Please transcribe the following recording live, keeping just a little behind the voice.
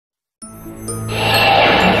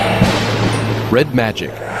Red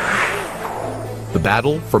Magic. The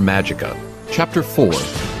Battle for Magica. Chapter 4.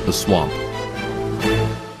 The Swamp.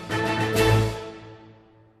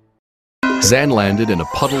 Zann landed in a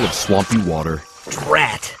puddle of swampy water.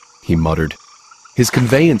 Drat! He muttered. His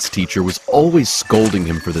conveyance teacher was always scolding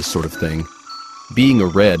him for this sort of thing. Being a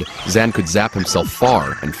red, Zann could zap himself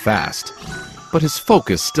far and fast. But his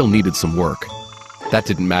focus still needed some work. That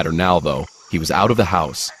didn't matter now, though. He was out of the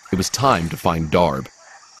house. It was time to find Darb.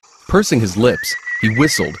 Pursing his lips, he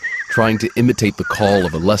whistled, trying to imitate the call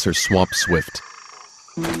of a lesser swamp swift.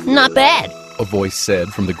 Not bad, A voice said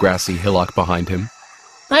from the grassy hillock behind him.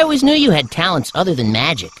 I always knew you had talents other than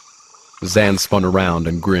magic. Zann spun around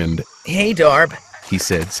and grinned. Hey, Darb. He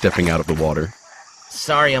said, stepping out of the water.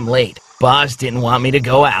 Sorry I'm late. Boss didn't want me to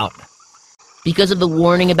go out. Because of the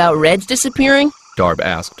warning about reds disappearing? Darb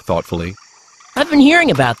asked thoughtfully. I've been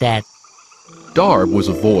hearing about that. Darb was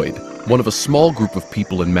a void, one of a small group of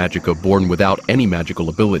people in Magica born without any magical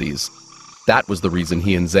abilities. That was the reason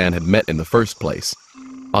he and Zann had met in the first place.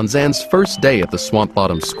 On Zann's first day at the Swamp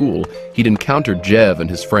Bottom School, he'd encountered Jev and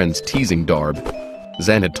his friends teasing Darb.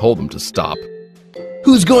 Zann had told them to stop.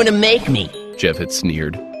 Who's going to make me? Jev had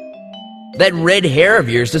sneered. That red hair of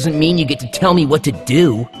yours doesn't mean you get to tell me what to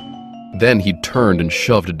do. Then he turned and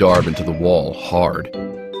shoved Darb into the wall hard.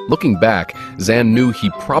 Looking back, Zann knew he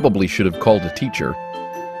probably should have called a teacher.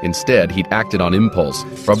 Instead, he'd acted on impulse,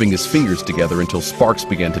 rubbing his fingers together until sparks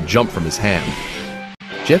began to jump from his hand.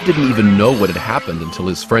 Jev didn't even know what had happened until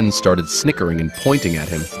his friends started snickering and pointing at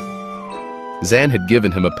him. Zann had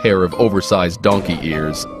given him a pair of oversized donkey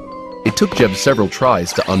ears. It took Jev several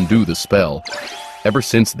tries to undo the spell. Ever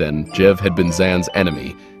since then, Jev had been Zann's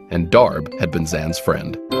enemy, and Darb had been Zann's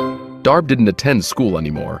friend. Darb didn't attend school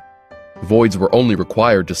anymore. Voids were only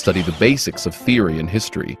required to study the basics of theory and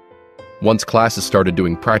history. Once classes started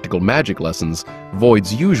doing practical magic lessons,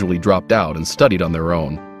 Voids usually dropped out and studied on their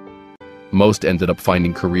own. Most ended up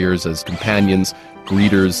finding careers as companions,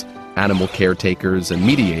 greeters, animal caretakers, and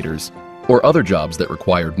mediators, or other jobs that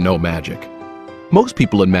required no magic. Most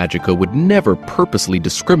people in Magica would never purposely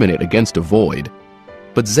discriminate against a Void,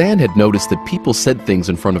 but Zann had noticed that people said things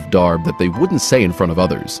in front of Darb that they wouldn't say in front of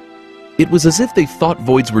others. It was as if they thought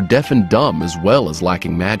Voids were deaf and dumb as well as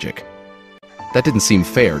lacking magic. That didn't seem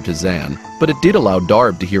fair to Zann, but it did allow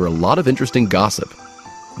Darb to hear a lot of interesting gossip.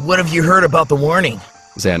 What have you heard about the warning?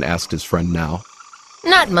 Zann asked his friend now.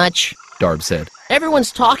 Not much. Darb said.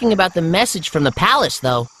 Everyone's talking about the message from the palace,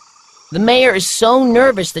 though. The mayor is so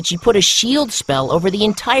nervous that she put a shield spell over the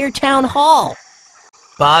entire town hall.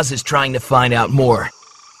 Boz is trying to find out more.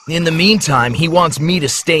 In the meantime, he wants me to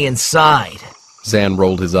stay inside. Zann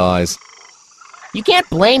rolled his eyes. You can't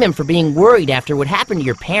blame him for being worried after what happened to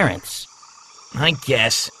your parents. I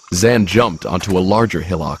guess. Zann jumped onto a larger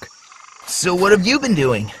hillock. So what have you been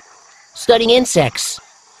doing? Studying insects.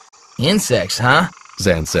 Insects, huh?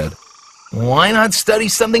 Zann said. Why not study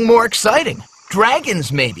something more exciting?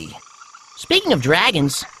 Dragons, maybe. Speaking of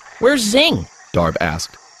dragons, where's Zing? Darb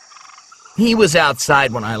asked. He was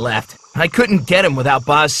outside when I left. I couldn't get him without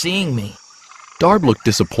Boz seeing me. Darb looked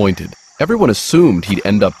disappointed. Everyone assumed he'd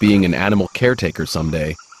end up being an animal caretaker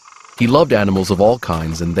someday. He loved animals of all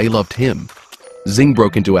kinds, and they loved him. Zing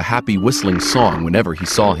broke into a happy whistling song whenever he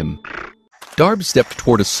saw him. Darb stepped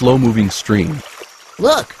toward a slow-moving stream.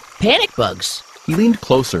 Look, panic bugs. He leaned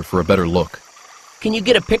closer for a better look. Can you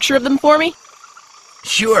get a picture of them for me?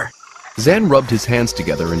 Sure. Zann rubbed his hands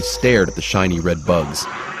together and stared at the shiny red bugs.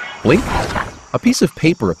 Blink! A piece of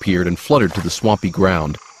paper appeared and fluttered to the swampy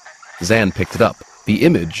ground. Zann picked it up. The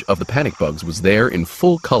image of the panic bugs was there in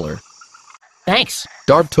full color. Thanks.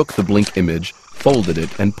 Darb took the blink image, folded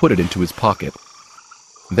it, and put it into his pocket.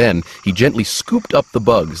 Then he gently scooped up the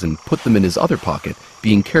bugs and put them in his other pocket,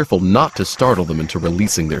 being careful not to startle them into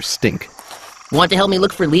releasing their stink. Want to help me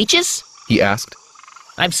look for leeches? He asked.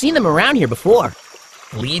 I've seen them around here before.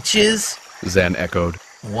 Leeches? Zann echoed.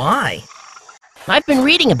 Why? I've been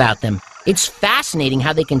reading about them. It's fascinating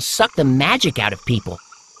how they can suck the magic out of people.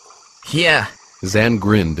 Yeah. Zann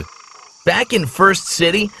grinned. Back in First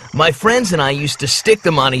City, my friends and I used to stick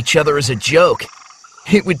them on each other as a joke.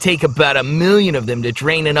 It would take about 1 million of them to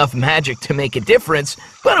drain enough magic to make a difference,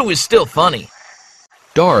 but it was still funny.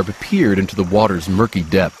 Darb peered into the water's murky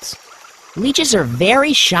depths. Leeches are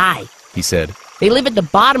very shy, He said. They live at the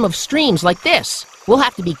bottom of streams like this. We'll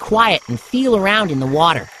have to be quiet and feel around in the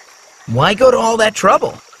water. Why go to all that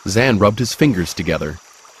trouble? Zann rubbed his fingers together.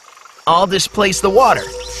 I'll displace the water.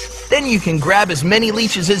 Then you can grab as many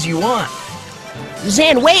leeches as you want.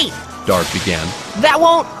 Zann, wait! Darb began. That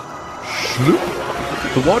won't...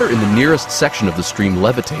 The water in the nearest section of the stream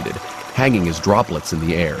levitated, hanging as droplets in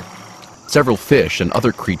the air. Several fish and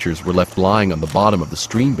other creatures were left lying on the bottom of the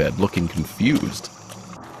stream bed, looking confused.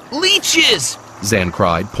 Leeches! Zann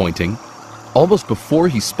cried, pointing. Almost before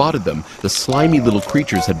he spotted them, the slimy little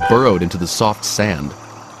creatures had burrowed into the soft sand.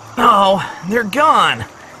 Oh, they're gone.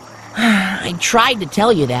 I tried to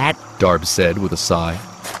tell you that. Darb said with a sigh.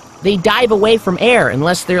 They dive away from air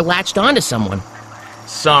unless they're latched onto someone.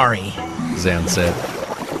 Sorry, Zann said.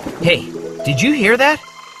 Hey, did you hear that?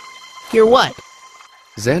 Hear what?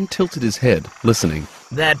 Zann tilted his head, listening.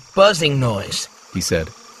 That buzzing noise. He said.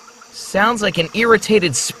 Sounds like an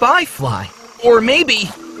irritated spy fly. Or maybe...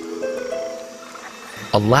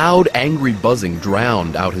 A loud, angry buzzing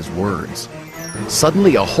drowned out his words.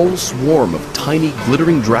 Suddenly, a whole swarm of tiny,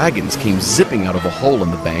 glittering dragons came zipping out of a hole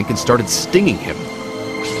in the bank and started stinging him.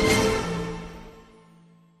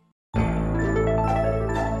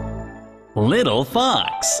 Little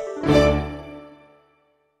Fox.